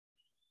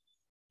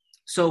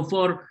 So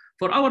for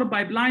our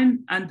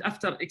pipeline, and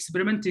after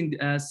experimenting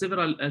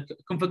several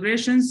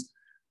configurations,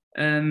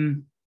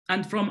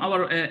 and from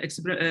our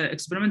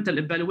experimental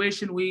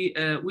evaluation, we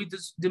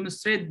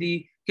demonstrate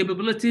the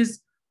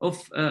capabilities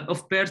of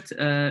BERT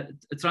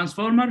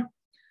transformer,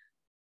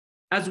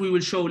 as we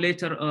will show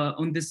later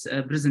on this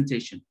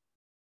presentation.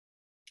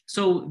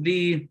 So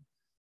the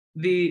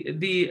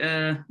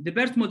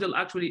BERT model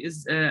actually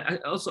is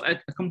also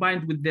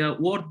combined with the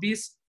word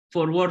piece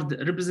for word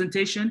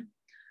representation,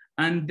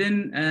 and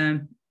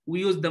then we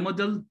use the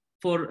model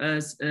for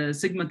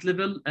segment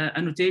level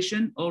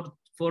annotation or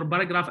for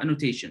paragraph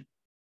annotation.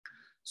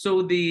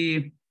 So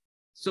the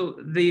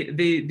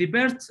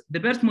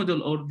BERT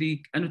model or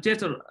the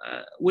annotator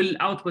will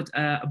output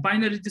a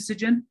binary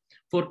decision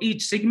for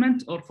each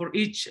segment or for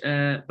each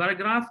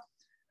paragraph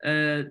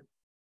to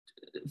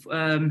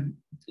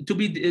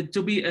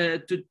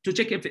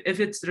check if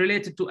it's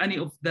related to any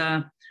of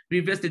the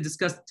previously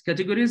discussed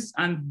categories,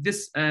 and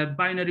this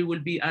binary will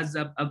be as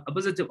a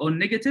positive or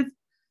negative.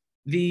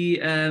 The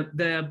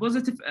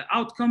positive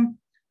outcome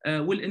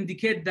will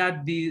indicate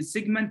that the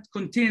segment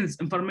contains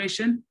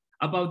information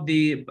about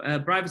the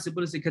privacy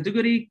policy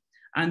category,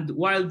 and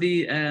while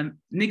the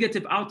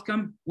negative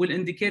outcome will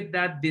indicate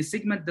that the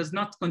segment does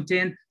not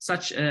contain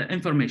such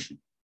information.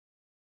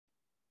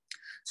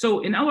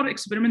 So in our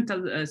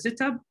experimental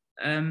setup,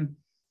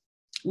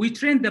 we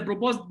trained the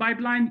proposed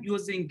pipeline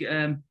using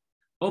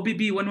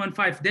OBB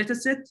 115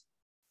 dataset,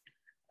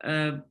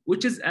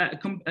 which is a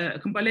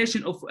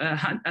compilation of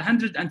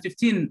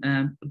 115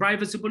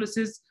 privacy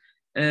policies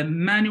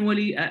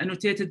manually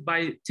annotated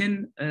by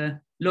 10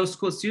 law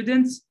school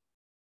students.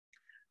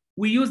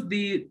 We use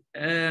the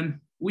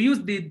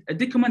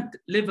document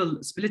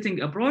level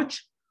splitting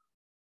approach,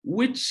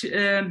 which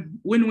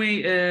when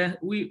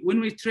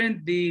we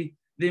trained the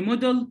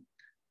model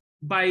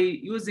by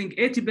using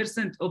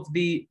 80% of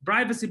the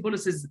privacy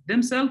policies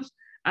themselves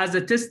as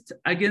a test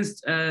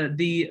against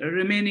the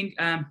remaining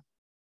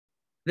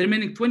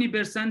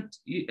 20%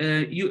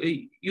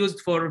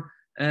 used for.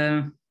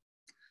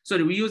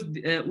 Sorry, we used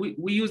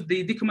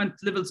the document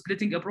level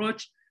splitting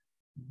approach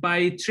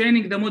by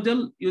training the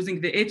model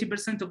using the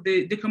 80% of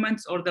the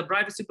documents or the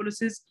privacy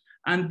policies,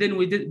 and then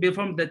we did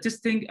perform the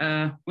testing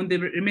on the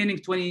remaining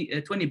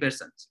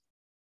 20%.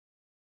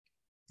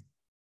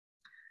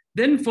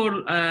 Then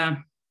for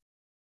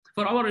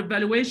our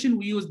evaluation,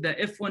 we used the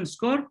F1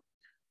 score,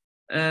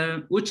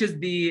 which is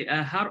the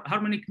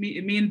harmonic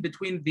mean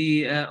between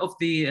the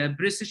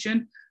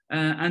precision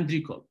and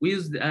recall. We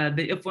used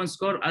the F1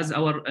 score as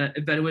our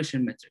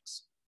evaluation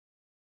metrics.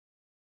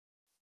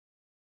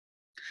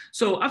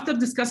 So after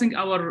discussing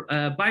our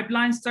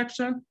pipeline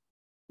structure,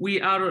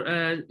 we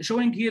are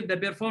showing here the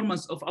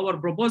performance of our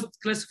proposed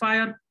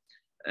classifier,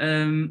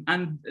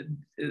 and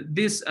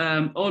this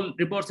all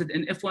reported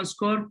in F1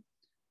 score,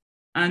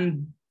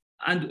 and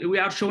we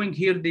are showing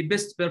here the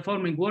best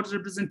performing word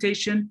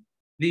representation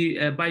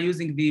by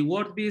using the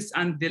word piece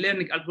and the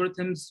learning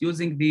algorithms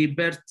using the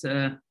BERT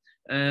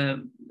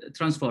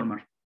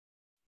transformer.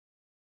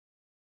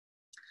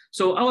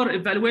 So our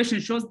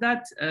evaluation shows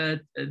that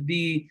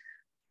the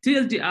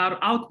TLDR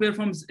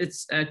outperforms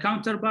its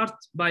counterpart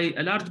by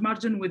a large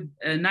margin with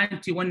a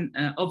 91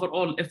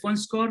 overall F1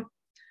 score.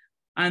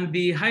 And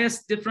the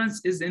highest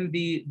difference is in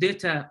the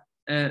data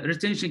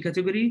retention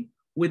category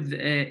with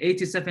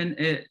 87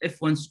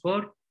 F1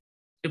 score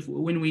if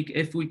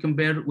we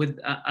compare with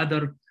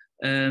other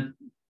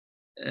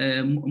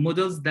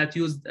models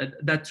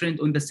that trained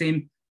on the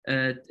same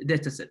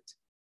data set.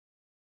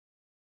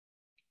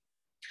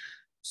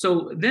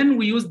 So then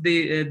we use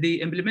the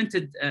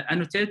implemented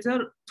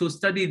annotator to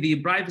study the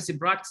privacy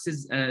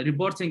practices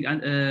reporting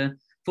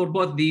for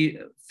both the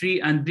free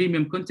and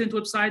premium content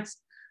websites.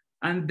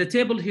 And the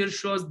table here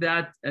shows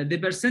that the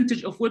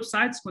percentage of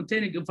websites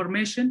containing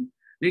information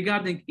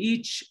regarding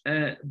each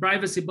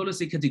privacy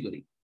policy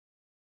category.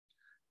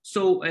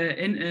 So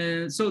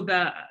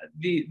the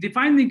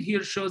finding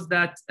here shows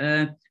that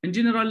in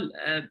general,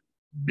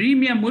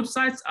 premium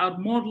websites are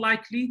more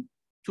likely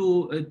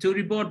to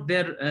report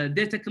their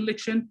data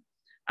collection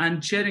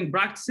and sharing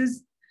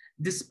practices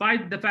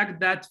despite the fact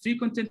that free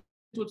content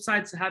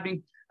websites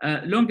having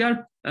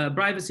longer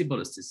privacy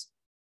policies.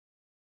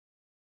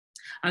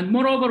 And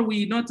moreover,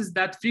 we noticed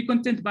that free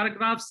content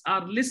paragraphs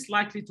are less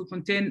likely to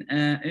contain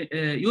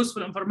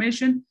useful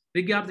information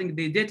regarding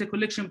the data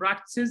collection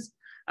practices,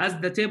 as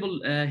the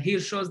table here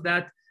shows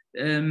that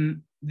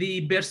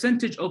the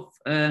percentage of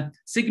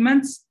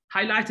segments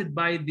highlighted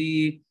by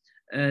the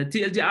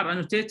TLDR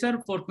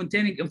annotator for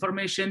containing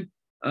information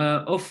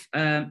of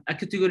a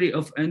category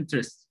of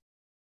interest.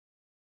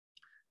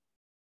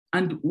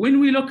 And when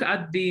we look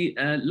at the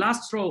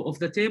last row of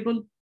the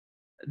table,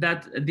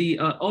 that the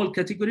all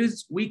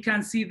categories, we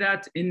can see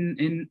that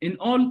in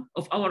all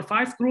of our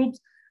 5 groups,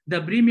 the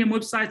premium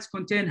websites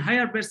contain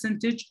higher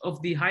percentage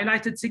of the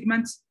highlighted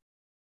segments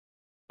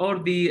or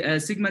the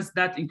segments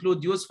that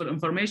include useful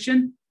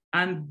information.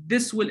 And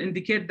this will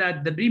indicate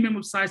that the premium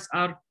websites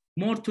are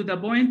more to the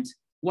point,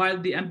 while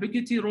the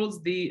ambiguity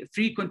rules the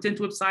free content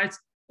websites,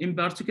 in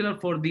particular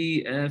for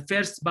the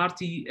first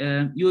party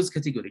use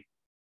category.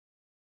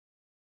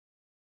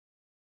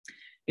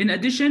 In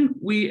addition,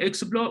 we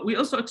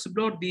also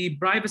explored the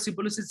privacy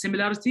policy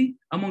similarity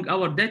among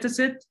our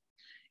dataset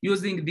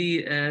using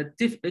the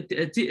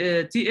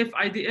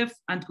TF-IDF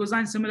and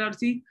cosine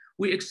similarity.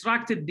 We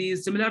extracted the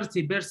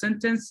similarity per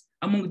sentence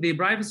among the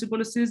privacy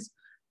policies,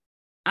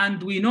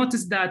 and we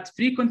noticed that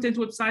free content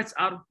websites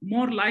are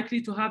more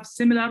likely to have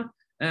similar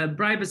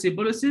privacy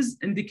policies,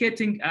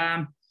 indicating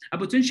a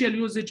potential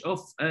usage of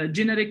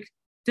generic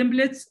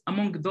templates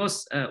among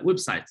those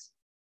websites.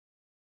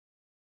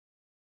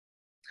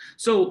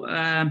 So,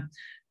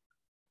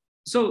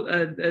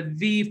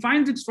 the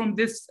findings from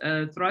this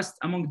thrust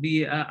among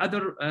the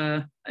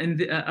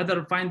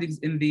other findings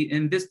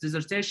in this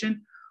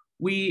dissertation,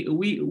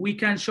 we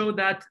can show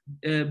that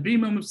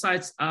premium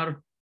websites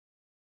are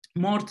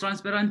more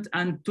transparent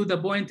and to the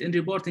point in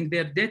reporting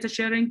their data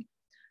sharing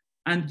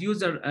and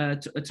user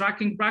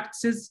tracking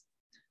practices.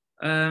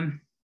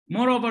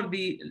 Moreover,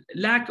 the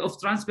lack of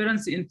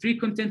transparency in free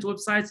content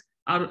websites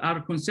are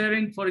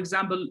concerning. For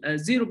example,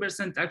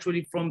 0%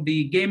 actually from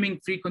the gaming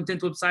free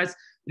content websites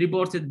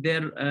reported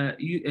their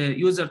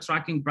user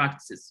tracking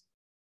practices.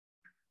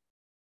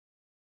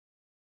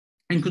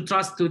 In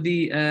contrast to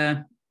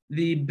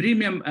the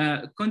premium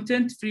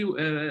content free,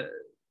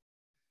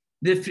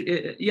 the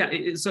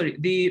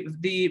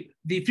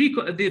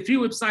free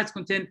websites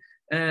contain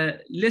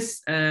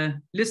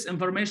less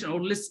information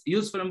or less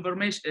useful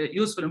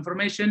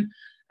information,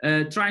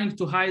 trying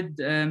to hide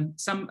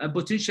some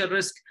potential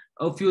risk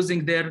of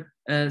using their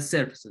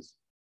services.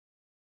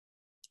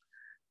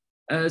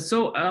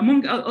 So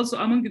among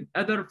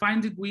other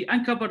findings, we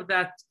uncovered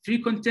that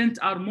free content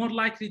are more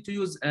likely to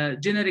use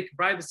generic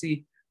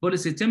privacy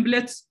policy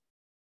templates.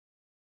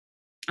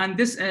 And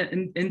this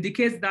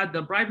indicates that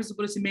the privacy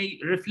policy may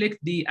reflect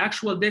the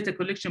actual data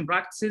collection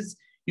practices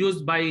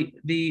used by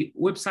the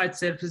website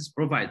service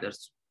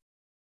providers.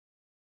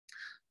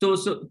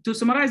 To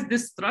summarize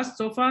this thrust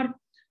so far,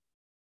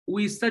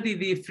 we study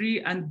the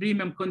free and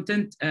premium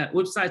content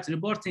websites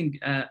reporting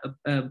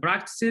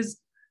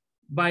practices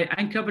by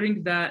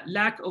uncovering the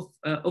lack of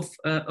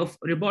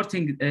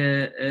reporting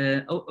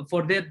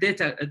for their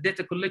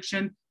data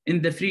collection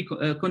in the free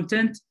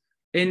content,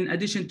 in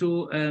addition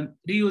to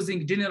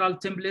reusing general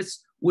templates,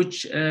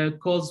 which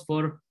calls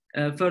for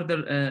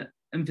further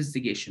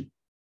investigation.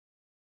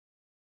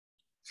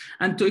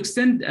 And to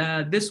extend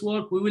this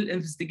work, we will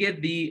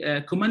investigate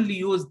the commonly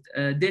used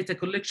data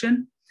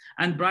collection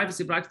and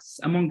privacy practice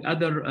among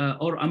other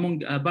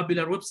among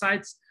popular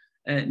websites,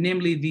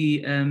 namely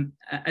the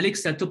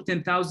Alexa top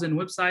 10,000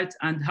 websites,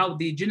 and how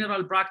the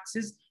general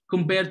practices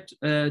compared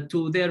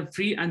to their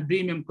free and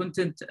premium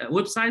content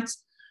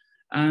websites.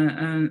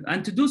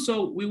 And to do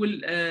so, we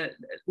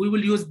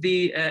will use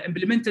the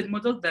implemented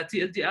model, the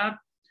TLDR,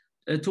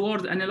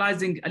 toward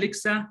analyzing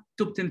Alexa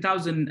top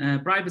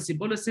 10,000 privacy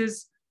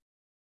policies.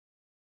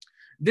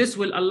 This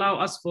will allow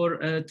us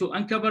to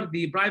uncover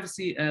the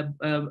privacy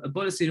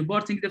policy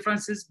reporting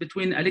differences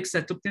between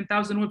Alexa top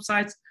 10,000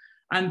 websites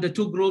and the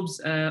 2 groups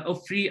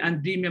of free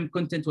and premium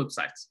content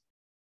websites.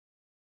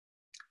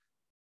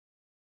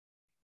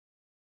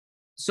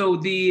 So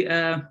the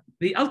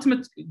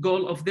ultimate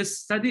goal of this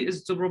study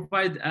is to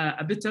provide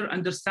a better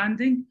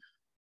understanding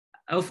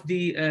of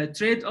the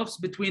trade-offs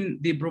between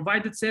the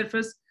provided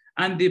service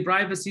and the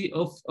privacy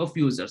of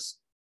users.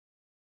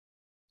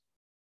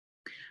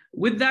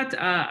 With that,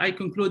 I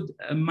conclude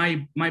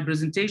my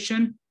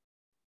presentation.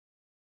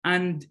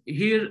 And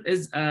here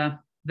is the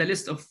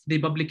list of the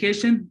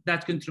publication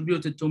that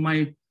contributed to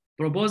my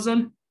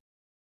proposal.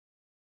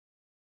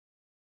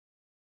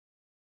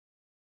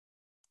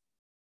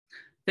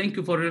 Thank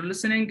you for your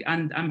listening,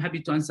 and I'm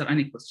happy to answer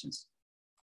any questions.